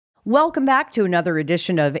Welcome back to another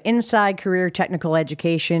edition of Inside Career Technical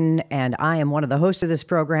Education, and I am one of the hosts of this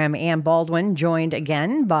program, Ann Baldwin, joined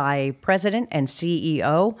again by President and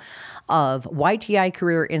CEO of YTI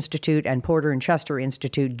Career Institute and Porter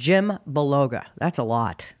Institute, Jim Bologa. That's a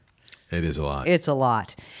lot. It is a lot. It's a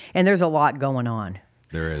lot. And there's a lot going on.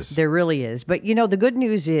 There is. There really is. But, you know, the good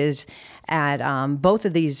news is at both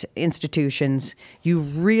of these institutions, you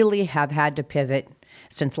really have had to pivot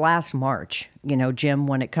since last March, you know, Jim,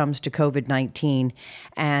 when it comes to COVID-19.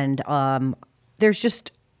 And there's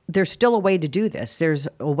still a way to do this. There's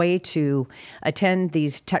a way to attend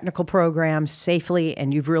these technical programs safely,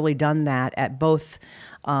 and you've really done that at both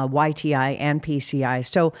YTI and PCI.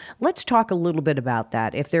 So let's talk a little bit about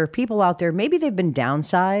that. If there are people out there, maybe they've been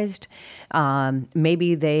downsized,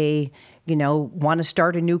 maybe they want to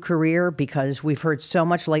start a new career, because we've heard so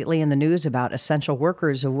much lately in the news about essential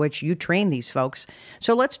workers, of which you train these folks.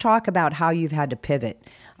 So let's talk about how you've had to pivot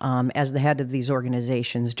as the head of these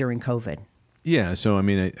organizations during COVID. Yeah. So, I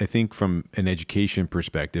mean, I think from an education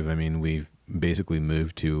perspective, I mean, we've basically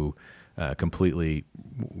moved to a completely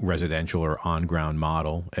residential or on-ground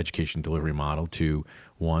model, education delivery model, to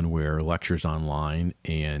one where lectures online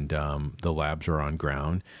and the labs are on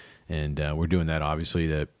ground. And we're doing that obviously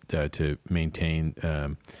to maintain,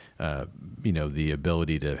 the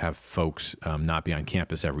ability to have folks not be on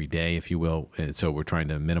campus every day, if you will. And so we're trying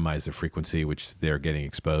to minimize the frequency which they're getting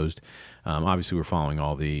exposed. Obviously, we're following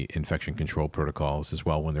all the infection control protocols as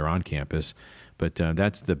well when they're on campus. But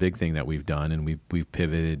that's the big thing that we've done, and we've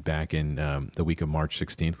pivoted back in the week of March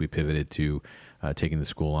 16th. We pivoted to taking the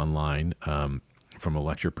school online from a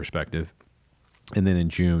lecture perspective, and then in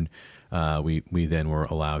June. We then were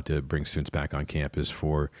allowed to bring students back on campus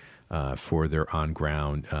for their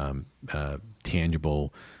on-ground,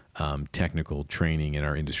 tangible, technical training in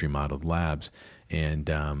our industry modeled labs, and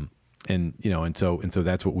so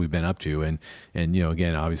that's what we've been up to, and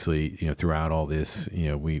again, obviously, throughout all this,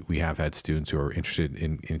 we have had students who are interested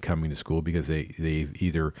in coming to school because they've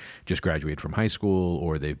either just graduated from high school,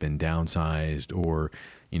 or they've been downsized, or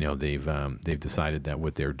they've decided that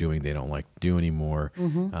what they're doing they don't like to do anymore.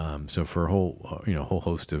 Mm-hmm. So for a whole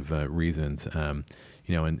host of reasons, and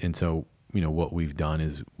so what we've done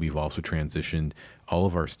is we've also transitioned all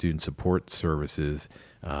of our student support services.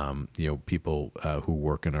 People who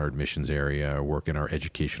work in our admissions area, or work in our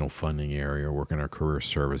educational funding area, or work in our career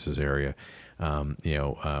services area, or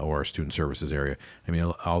our student services area. I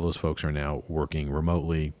mean, all those folks are now working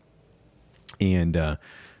remotely,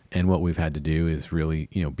 and what we've had to do is really,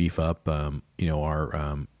 beef up,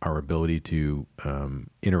 our ability to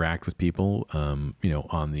interact with people,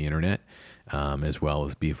 on the internet, as well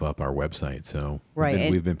as beef up our website. So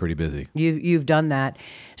right. We've been pretty busy. You've done that.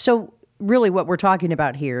 So really what we're talking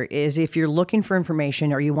about here is if you're looking for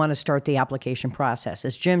information or you want to start the application process,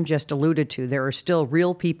 as Jim just alluded to, there are still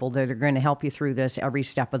real people that are going to help you through this every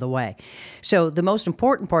step of the way. So the most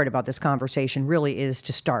important part about this conversation really is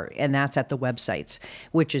to start, and that's at the websites,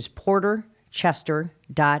 which is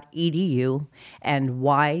porterchester.edu and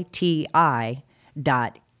yti.edu.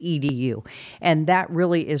 And that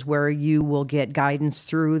really is where you will get guidance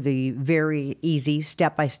through the very easy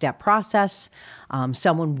step-by-step process.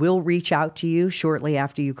 Someone will reach out to you shortly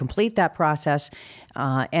after you complete that process.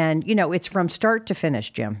 And it's from start to finish,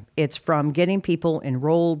 Jim. It's from getting people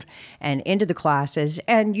enrolled and into the classes.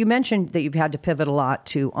 And you mentioned that you've had to pivot a lot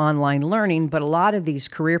to online learning, but a lot of these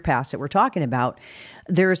career paths that we're talking about,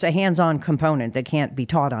 there's a hands-on component that can't be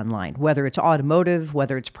taught online, whether it's automotive,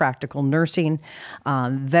 whether it's practical nursing,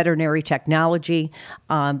 veterinary technology,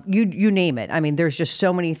 you name it. I mean, there's just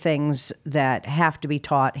so many things that have to be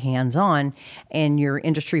taught hands-on in your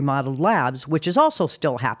industry modeled labs, which is also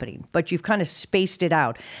still happening, but you've kind of spaced it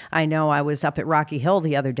out. I know I was up at Rocky Hill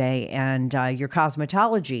the other day, and your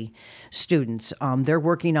cosmetology students, they're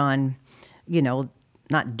working on,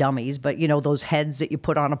 not dummies, but those heads that you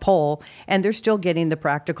put on a pole, and they're still getting the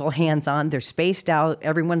practical hands-on. They're spaced out.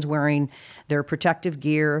 Everyone's wearing their protective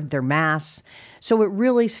gear, their masks. So it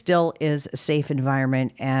really still is a safe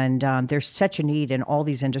environment, and there's such a need in all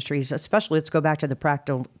these industries, especially let's go back to the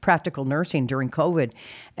practical nursing during COVID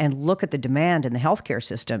and look at the demand in the healthcare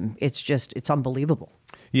system. It's unbelievable.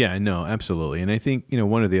 Yeah, no, absolutely. And I think,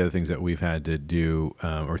 one of the other things that we've had to do,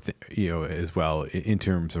 as well in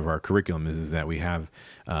terms of our curriculum is that we have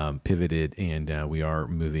pivoted, and we are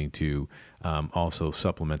moving to also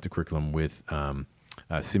supplement the curriculum with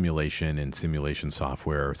simulation and simulation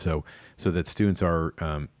software, so that students are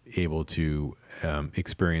able to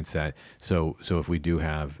experience that. So if we do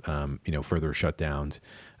have further shutdowns,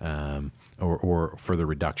 or further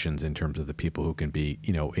reductions in terms of the people who can be,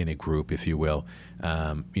 in a group, if you will,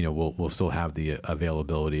 we'll still have the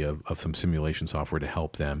availability of some simulation software to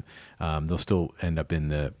help them. They'll still end up in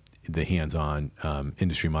the hands-on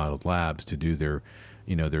industry modeled labs to do their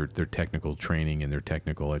technical training and their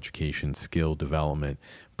technical education skill development.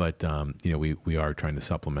 But we are trying to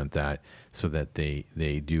supplement that so that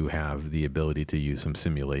they do have the ability to use some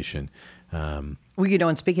simulation. Well,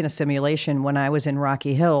 and speaking of simulation, when I was in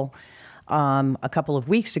Rocky Hill a couple of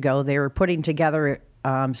weeks ago, they were putting together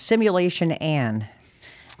Simulation Ann.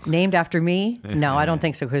 Named after me? No, I don't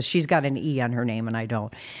think so, because she's got an E on her name and I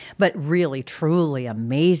don't. But really, truly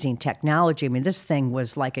amazing technology. I mean, this thing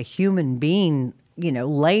was like a human being,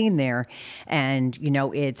 laying there, and,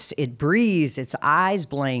 it breathes, its eyes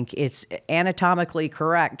blink, it's anatomically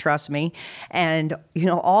correct, trust me. And,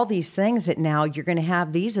 all these things that now you're going to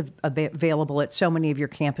have these available at so many of your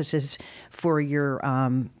campuses for your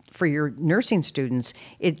nursing students.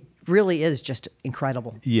 It really is just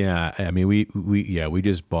incredible. Yeah, I mean, we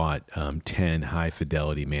just bought 10 high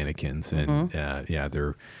fidelity mannequins, and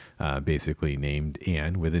they're basically named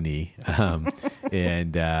Ann with an E,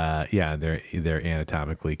 and they're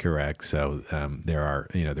anatomically correct. So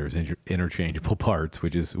there's interchangeable parts,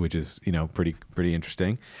 which is pretty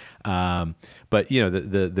interesting. But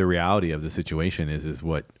the reality of the situation is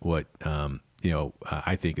what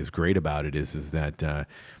I think is great about it is that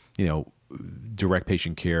direct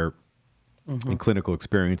patient care and clinical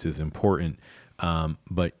experience is important,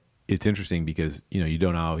 but it's interesting because you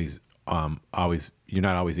don't always you're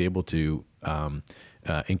not always able to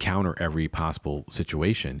encounter every possible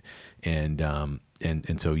situation, and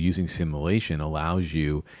so using simulation allows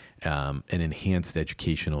you an enhanced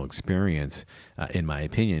educational experience, in my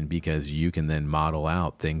opinion, because you can then model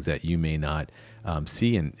out things that you may not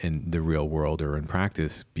see in the real world or in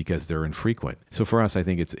practice because they're infrequent. So for us, I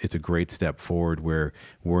think it's a great step forward where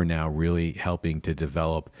we're now really helping to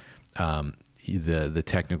develop the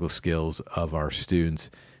technical skills of our students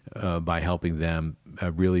by helping them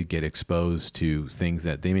really get exposed to things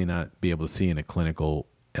that they may not be able to see in a clinical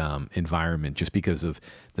environment just because of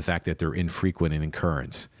the fact that they're infrequent in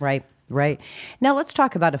occurrence. Right. Now let's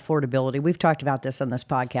talk about affordability. We've talked about this on this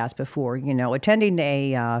podcast before. Attending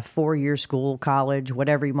a 4-year school, college,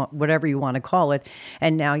 whatever you want to call it,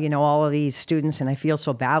 and now all of these students, and I feel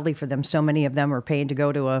so badly for them. So many of them are paying to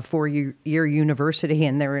go to a 4-year university,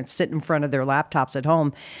 and they're sitting in front of their laptops at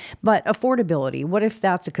home. But affordability. What if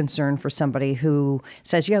that's a concern for somebody who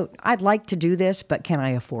says, I'd like to do this, but can I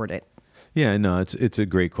afford it? Yeah, no, it's a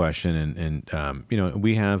great question, and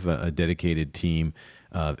we have a dedicated team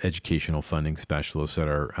of educational funding specialists that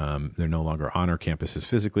are they're no longer on our campuses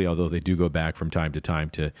physically, although they do go back from time to time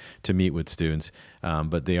to meet with students,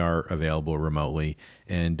 but they are available remotely.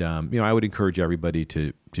 And I would encourage everybody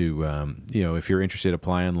to if you're interested,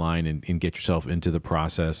 apply online and get yourself into the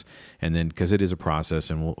process, and then because it is a process,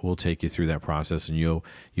 and we'll take you through that process, and you'll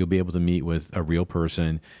be able to meet with a real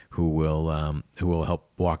person who will help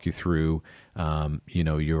walk you through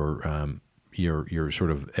your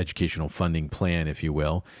sort of educational funding plan, if you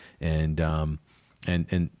will, and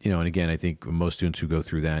again, I think most students who go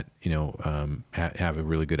through that, have a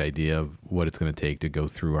really good idea of what it's going to take to go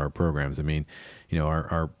through our programs. I mean,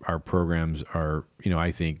 our programs are,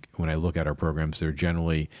 I think when I look at our programs, they're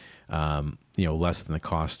generally, less than the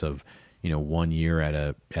cost of 1 year at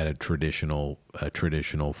a traditional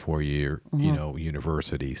 4-year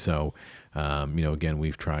university. So again,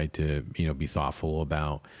 we've tried to be thoughtful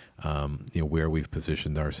about where we've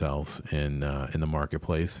positioned ourselves in the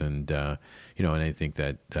marketplace, and and I think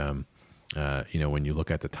that when you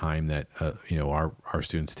look at the time that our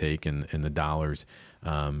students take and the dollars,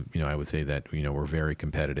 I would say that we're very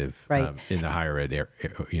competitive, right, in the higher ed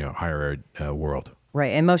world.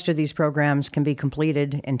 Right, and most of these programs can be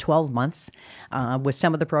completed in 12 months. With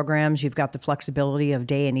some of the programs, you've got the flexibility of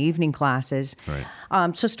day and evening classes. Right.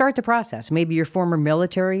 So start the process. Maybe you're former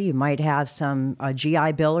military, you might have some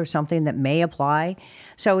GI Bill or something that may apply.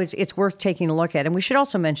 So it's worth taking a look at. And we should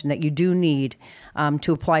also mention that you do need,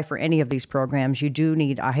 to apply for any of these programs, you do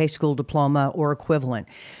need a high school diploma or equivalent.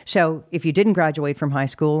 So if you didn't graduate from high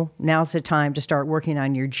school, now's the time to start working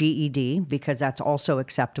on your GED, because that's also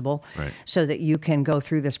acceptable, right, so that you can go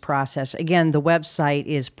through this process. Again, the website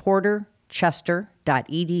is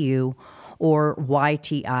porterchester.edu or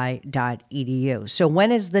yti.edu. So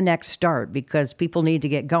when is the next start? Because people need to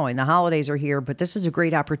get going. The holidays are here, but this is a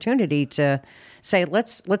great opportunity to say,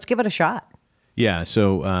 let's give it a shot. Yeah.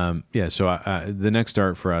 So the next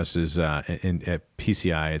start for us is at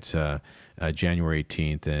PCI. It's January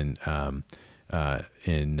 18th,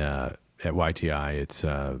 and YTI, it's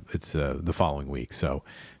the following week. So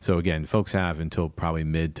again, folks have until probably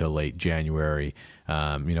mid to late January.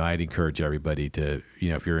 I'd encourage everybody to,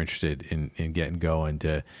 if you're interested in getting going,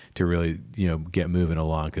 to really, get moving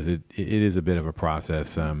along, because it is a bit of a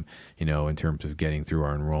process, in terms of getting through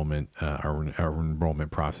our enrollment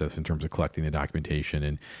process, in terms of collecting the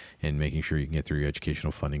documentation and making sure you can get through your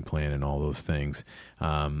educational funding plan and all those things.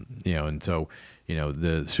 And so,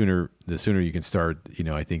 the sooner you can start,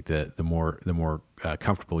 I think the more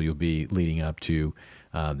comfortable you'll be leading up to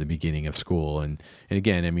the beginning of school. And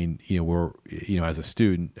again, I mean, we're, as a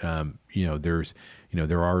student,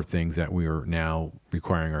 there are things that we are now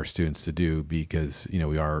requiring our students to do, because,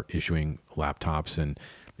 we are issuing laptops, and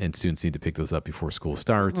students need to pick those up before school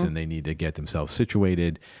starts, and they need to get themselves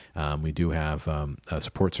situated. We do have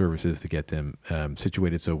support services to get them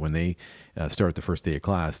situated, so when they start the first day of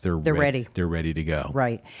class, they're ready. They're ready to go.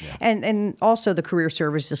 Right. Yeah. And also the career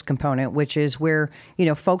services component, which is where,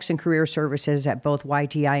 folks in career services at both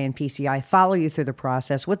YTI and PCI follow you through the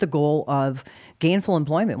process with the goal of gainful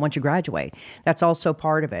employment once you graduate. That's also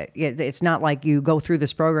part of it. It's not like you go through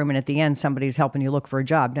this program and at the end somebody's helping you look for a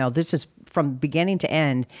job. No, this is from beginning to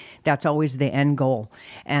end. That's always the end goal.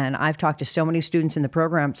 And I've talked to so many students in the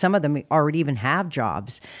program. Some of them already even have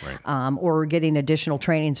jobs, right. Or getting additional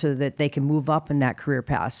training so that they can move up in that career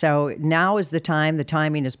path. So now is the time. The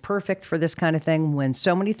timing is perfect for this kind of thing, when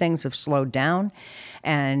so many things have slowed down,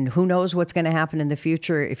 and who knows what's going to happen in the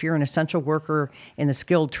future. If you're an essential worker in the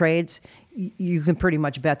skilled trades, you can pretty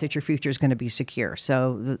much bet that your future is going to be secure.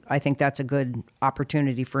 So I think that's a good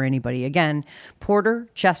opportunity for anybody. Again,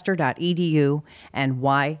 porterchester.edu and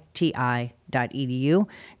yti.edu.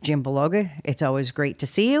 Jim Bologa, it's always great to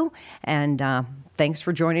see you. And thanks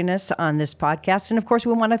for joining us on this podcast. And of course,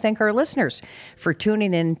 we want to thank our listeners for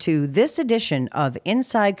tuning in to this edition of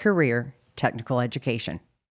Inside Career Technical Education.